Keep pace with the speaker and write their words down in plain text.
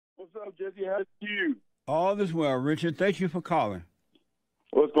What's up, Jesse? How's you? All is well, Richard. Thank you for calling.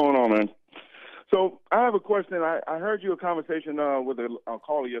 What's going on, man? So I have a question. I heard you a conversation with a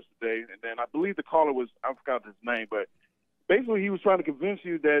caller yesterday, and then I believe the caller was, I forgot his name, but basically he was trying to convince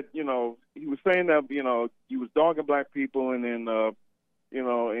you that, he was saying that, he was dogging black people, and then,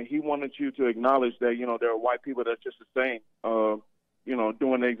 and he wanted you to acknowledge that, there are white people that's just the same,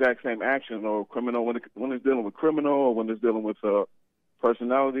 doing the exact same action or criminal when it's dealing with criminal or when it's dealing with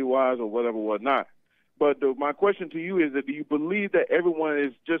personality-wise or whatever, whatnot. But my question to you is that do you believe that everyone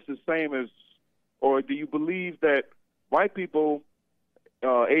is just the same as, or do you believe that white people,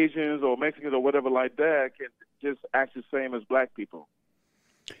 Asians or Mexicans or whatever like that can just act the same as black people?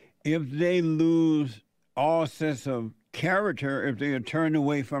 If they lose all sense of character, if they are turned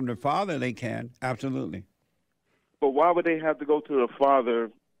away from the Father, they can, absolutely. But why would they have to go to the Father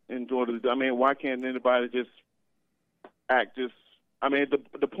in order to, why can't anybody just act just,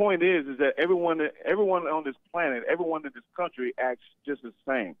 the point is that everyone on this planet, everyone in this country acts just the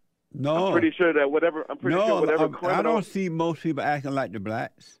same. No. I'm pretty sure that whatever criminal... I don't see most people acting like the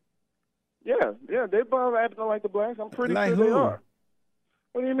blacks. Yeah, they're both acting like the blacks. I'm pretty like sure who? they are.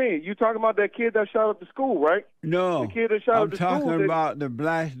 What do you mean? You talking about that kid that shot up the school, right? No. The kid that shot up the school. I'm talking about the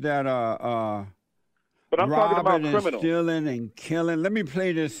blacks that are but I'm talking about criminals. And stealing and killing. Let me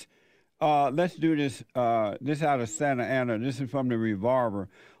play this. Let's do this. This out of Santa Ana. This is from the Revolver.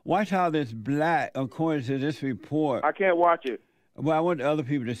 Watch how this black, according to this report. I can't watch it. Well, I want other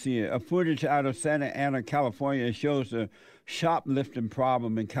people to see it. A footage out of Santa Ana, California. It shows the shoplifting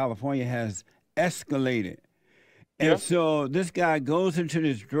problem in California has escalated. And so this guy goes into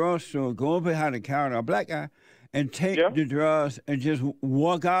this drugstore, goes behind the counter, a black guy, and take the drugs and just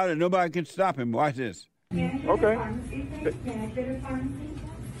walk out and nobody can stop him. Watch this. Okay.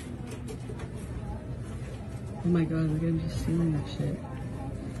 Oh my God, look at him just stealing that shit.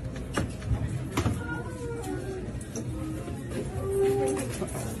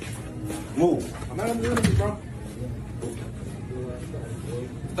 Move. I'm not in the enemy, bro.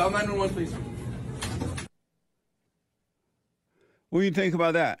 Stop 911, please. What do you think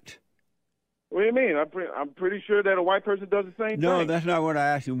about that? What do you mean? I'm pretty sure that a white person does the same thing. No, that's not what I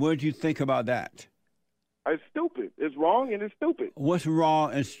asked you. What do you think about that? It's stupid. It's wrong and it's stupid. What's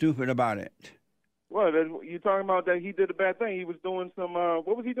wrong and stupid about it? Well, you're talking about that he did a bad thing. He was doing some,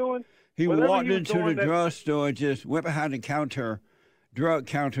 what was he doing? He walked into the drugstore, just went behind the drug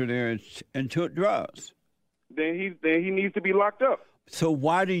counter there and took drugs. Then he needs to be locked up. So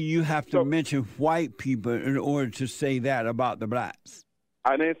why do you have to mention white people in order to say that about the blacks?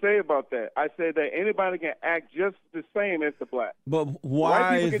 I didn't say about that. I said that anybody can act just the same as the black. But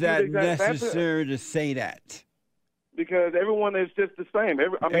why is that necessary to say that? Because everyone is just the same.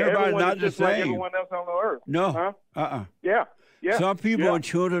 Everybody's not the same. Like everyone else on the earth. No. Huh? Yeah. Some people are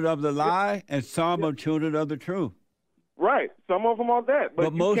children of the lie, and some are children of the truth. Right. Some of them are that.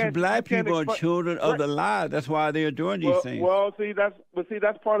 But most black people are children of the lie. That's why they are doing these things. Well,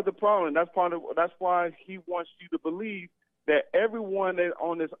 that's part of the problem. That's why he wants you to believe that everyone that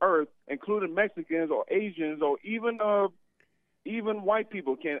on this earth, including Mexicans or Asians or even white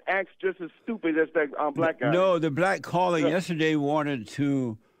people, can act just as stupid as that black guy. No, the black caller yesterday wanted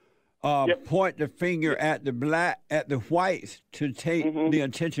to point the finger at the whites to take the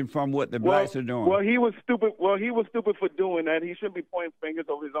attention from what the blacks are doing. Well, he was stupid. Well, he was stupid for doing that. He shouldn't be pointing fingers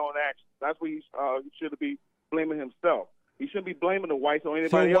over his own actions. That's what he should be blaming himself. He shouldn't be blaming the whites or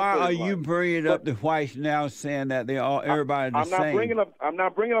anybody else. So why are you bringing up the whites now, saying that everybody's the same? I'm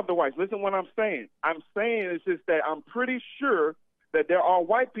not bringing up the whites. Listen, what I'm saying. I'm saying is just that I'm pretty sure that there are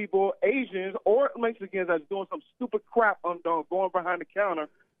white people, Asians or Mexicans that's doing some stupid crap on going behind the counter,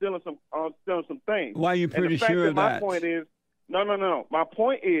 stealing some things. Why are you pretty sure of that? My point is, no. My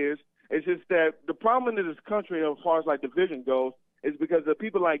point is just that the problem in this country, as far as like division goes, is because the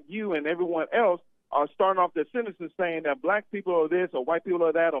people like you and everyone else are starting off their sentences saying that black people are this or white people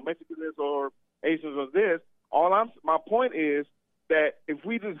are that or Mexicans this or Asians are this. My point is that if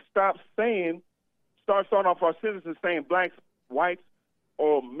we just start starting off our sentences saying blacks, whites,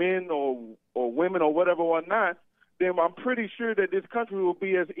 or men or women or whatever or not, then I'm pretty sure that this country will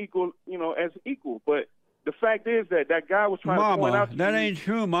be as equal, as equal. But the fact is that guy was trying to point out to that you, ain't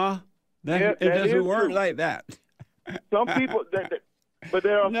true, Ma. It doesn't work like that. Some people, but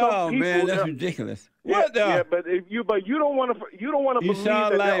there are some people. No, man, that's ridiculous. Yeah, but you don't want to believe you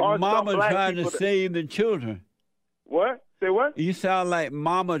sound that like there are Mama some black trying to people save the children. What? Say what? You sound like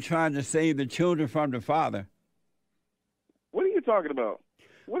Mama trying to save the children from the father. What are you talking about?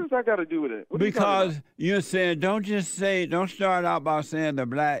 What does that got to do with it? Because you're saying don't start out by saying the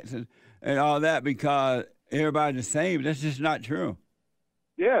blacks and all that because everybody's the same. That's just not true.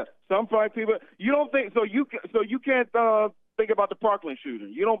 Yeah, some black people. You don't think so? You can't think about the Parkland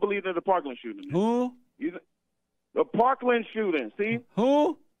shooting. You don't believe in the Parkland shooting. Who? The Parkland shooting. See?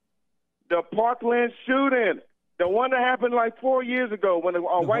 Who? The Parkland shooting. The one that happened like 4 years ago when a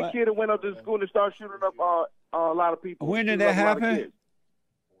white kid went up to the school and started shooting up a lot of people. When did that happen?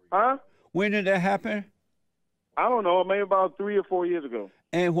 Huh? When did that happen? I don't know. Maybe about 3 or 4 years ago.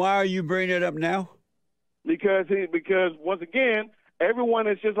 And why are you bringing it up now? Because once again, everyone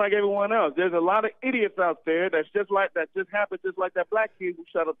is just like everyone else. There's a lot of idiots out there that just happened just like that black kid who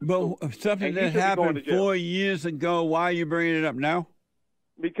shot up the school. But something that happened 4 years ago, why are you bringing it up now?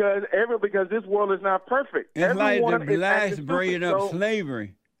 Because this world is not perfect. It's Everyone like the blacks bringing up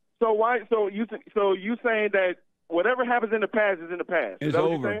slavery. So why? So you saying that whatever happens in the past is in the past? It's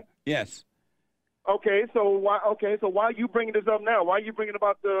over. Yes. Okay. So why? Okay. So why are you bringing this up now? Why are you bringing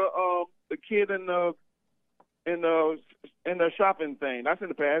about the kid in the shopping thing? That's in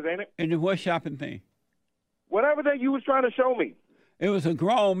the past, ain't it? And what shopping thing? Whatever that you was trying to show me. It was a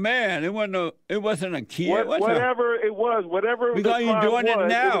grown man. It wasn't a kid. Whatever it was. Because he's doing it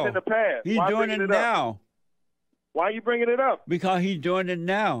now. It was in the past. He's doing it now. Why are you bringing it up? Because he's doing it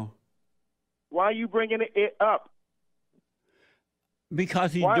now. Why are you bringing it up?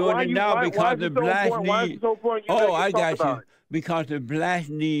 Because he's doing it now. Because the blacks need. Oh, I got you. Because the blacks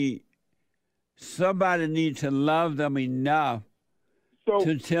need. Somebody needs to love them enough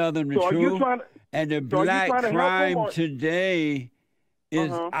to tell them the truth. And the black crime today is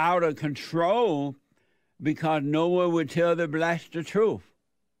out of control because no one would tell the blacks the truth.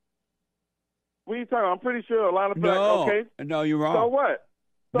 What are you talking about? I'm pretty sure a lot of blacks. No, you're wrong. So what?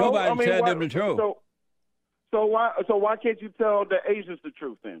 Nobody tell them the truth. So why can't you tell the Asians the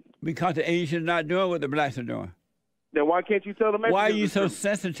truth then? Because the Asians not doing what the blacks are doing. Then why can't you tell the Mexicans? Why are you so truth?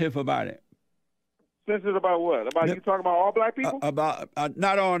 Sensitive about it? Sensitive about what? About you talking about all black people? About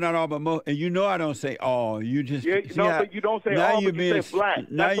not all, but most. And you know I don't say all. You just but you don't say all. But you say black.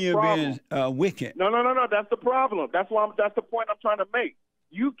 Now you're being wicked. No. That's the problem. That's the point I'm trying to make.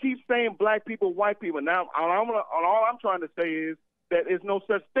 You keep saying black people, white people. Now all I'm trying to say is that there's no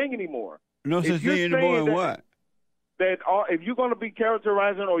such thing anymore. No such thing anymore in what? That if you're going to be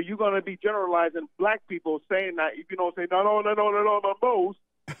characterizing or you're going to be generalizing black people, saying that if you don't say no, most,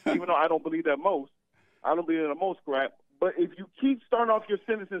 even though I don't believe that most. I don't believe in the most crap. But if you keep starting off your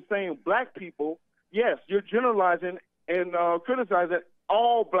sentences saying black people, yes, you're generalizing and criticizing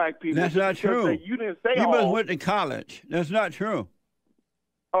all black people. That's not true. You didn't say all. You must went to college. That's not true.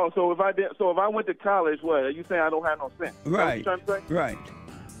 Oh, so if I went to college, what are you saying? I don't have no sense? Right. What you trying to say? Right.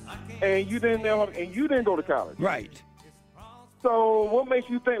 And you didn't go to college. Right. So what makes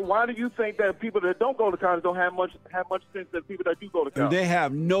you think? Why do you think that people that don't go to college don't have much sense than people that do go to college? They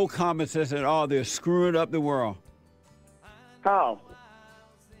have no common sense at all. They're screwing up the world. How?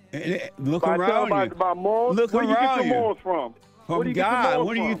 Look around you. By morals? Look Where around you get your morals from? From God.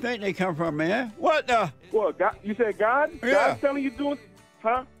 Where do you think they come from, man? What the? What? God? You said God? Yeah. God's telling you doing?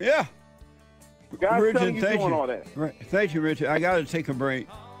 Huh? Yeah. God's Richard, telling you doing all that. Right. Thank you, Richard. I got to take a break.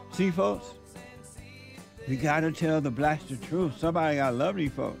 See, folks? We got to tell the blacks the truth. Somebody got to love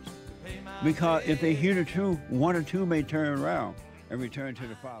these folks. Because if they hear the truth, one or two may turn around and return to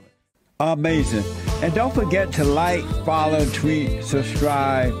the Father. Amazing. And don't forget to like, follow, tweet,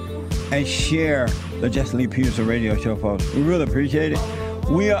 subscribe, and share the Jesse Lee Peterson radio show, folks. We really appreciate it.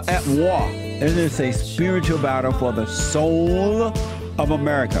 We are at war. It is a spiritual battle for the soul of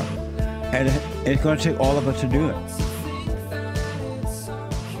America. And it's going to take all of us to do it.